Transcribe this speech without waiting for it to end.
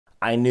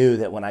I knew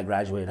that when I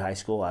graduated high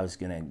school, I was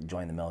going to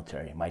join the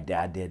military. My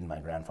dad did and my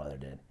grandfather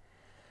did.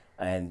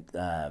 And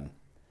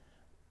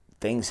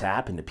things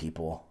happen to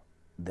people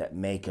that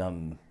make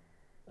them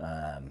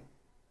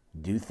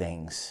do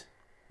things.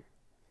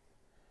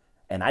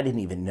 And I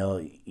didn't even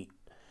know,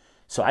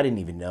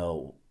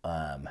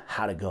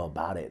 how to go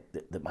about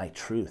it, my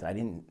truth. I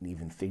didn't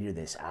even figure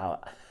this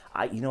out.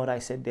 You know what I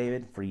said,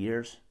 David, for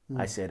years?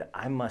 I said,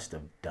 I must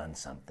have done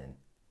something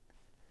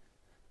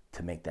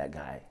to make that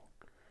guy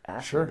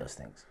ask me those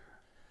things.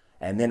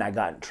 And then I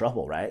got in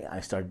trouble, right? I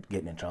started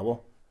getting in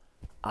trouble.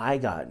 I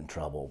got in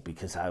trouble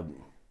because I'm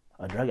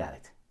a drug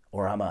addict,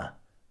 or I'm a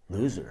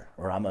loser,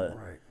 or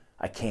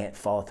I can't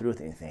follow through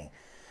with anything.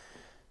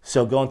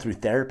 So going through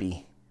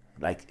therapy,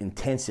 like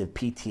intensive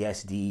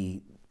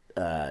PTSD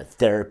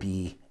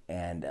therapy,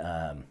 and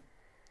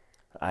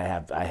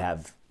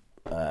I've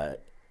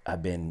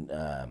been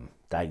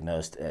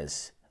diagnosed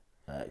as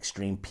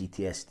extreme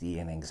PTSD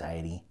and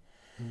anxiety,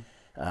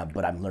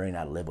 but I'm learning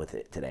how to live with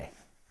it today.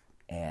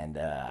 And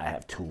I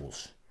have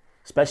tools,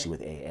 especially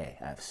with AA.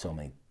 I have so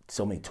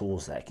many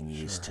tools that I can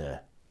use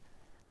to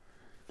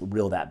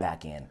reel that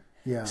back in.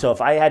 Yeah. So if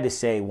I had to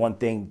say one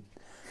thing,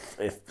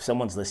 if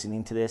someone's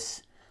listening to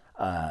this,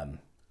 I'm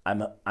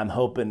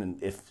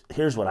hoping,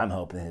 here's what I'm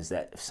hoping is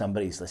that if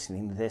somebody's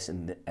listening to this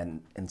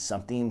and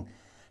something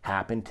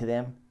happened to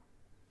them,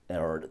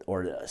 or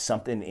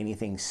something,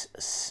 anything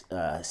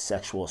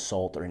sexual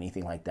assault or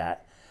anything like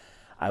that,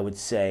 I would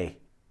say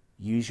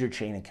use your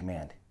chain of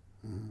command.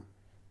 Mm-hmm.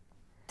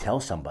 Tell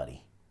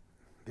somebody.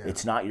 Yeah.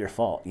 It's not your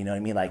fault. You know what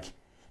I mean? Like,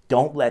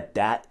 don't let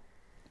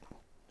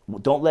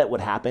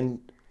what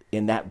happened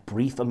in that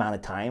brief amount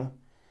of time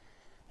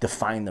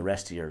define the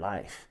rest of your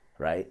life,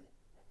 right?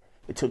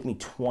 It took me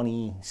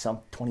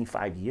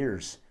 25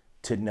 years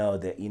to know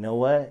that, you know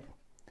what?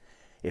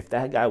 If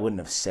that guy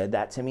wouldn't have said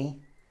that to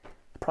me, I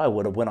probably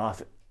would have went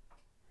off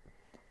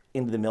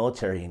into the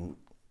military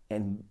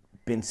and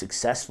been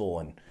successful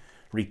and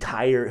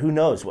retired. Who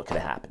knows what could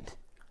have happened?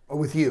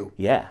 With you.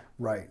 Yeah.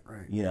 Right.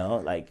 You know,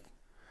 like.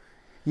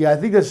 Yeah, I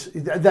think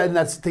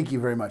that's thank you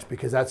very much,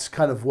 because that's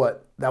kind of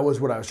that was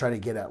what I was trying to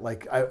get at.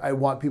 Like, I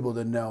want people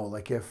to know,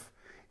 like, if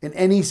in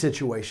any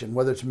situation,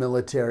 whether it's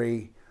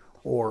military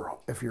or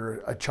if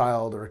you're a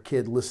child or a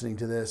kid listening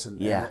to this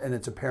and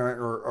it's a parent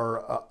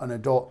or an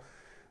adult,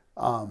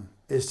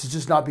 is to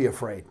just not be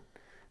afraid.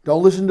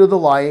 Don't listen to the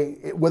lie,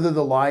 whether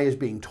the lie is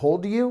being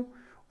told to you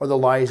or the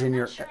lie is in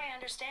your... I'm not sure I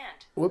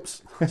understand.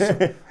 Whoops.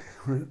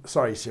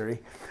 Sorry, Siri.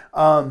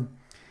 Or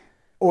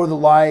the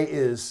lie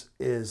is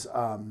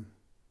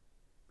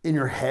in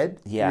your head.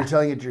 Yeah. You're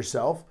telling it to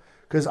yourself.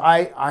 Because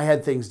I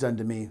had things done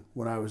to me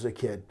when I was a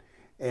kid,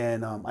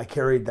 and I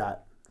carried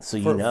that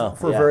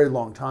for a very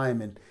long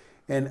time,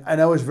 and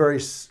I was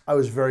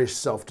very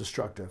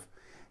self-destructive,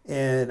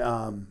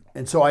 and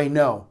so I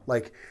know,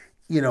 like,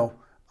 you know,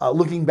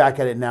 looking back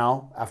at it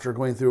now after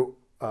going through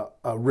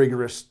a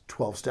rigorous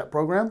 12-step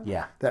program,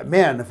 that,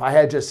 man, if I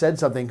had just said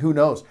something, who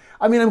knows?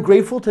 I mean, I'm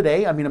grateful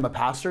today. I mean, I'm a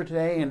pastor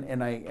today,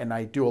 and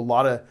I do a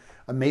lot of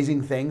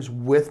amazing things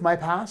with my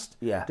past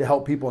to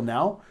help people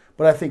now.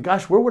 But I think,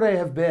 gosh, where would I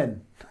have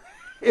been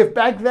if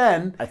back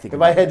then,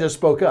 if I had just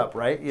spoke up,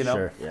 right? You know?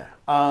 Sure,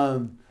 yeah.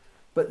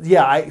 But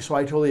yeah, so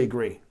I totally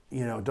agree.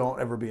 You know, don't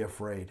ever be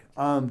afraid.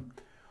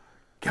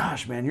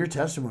 Gosh, man, your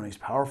testimony is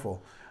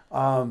powerful.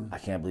 I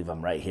can't believe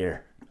I'm right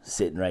here,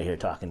 sitting right here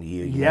talking to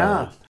you.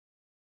 Yeah.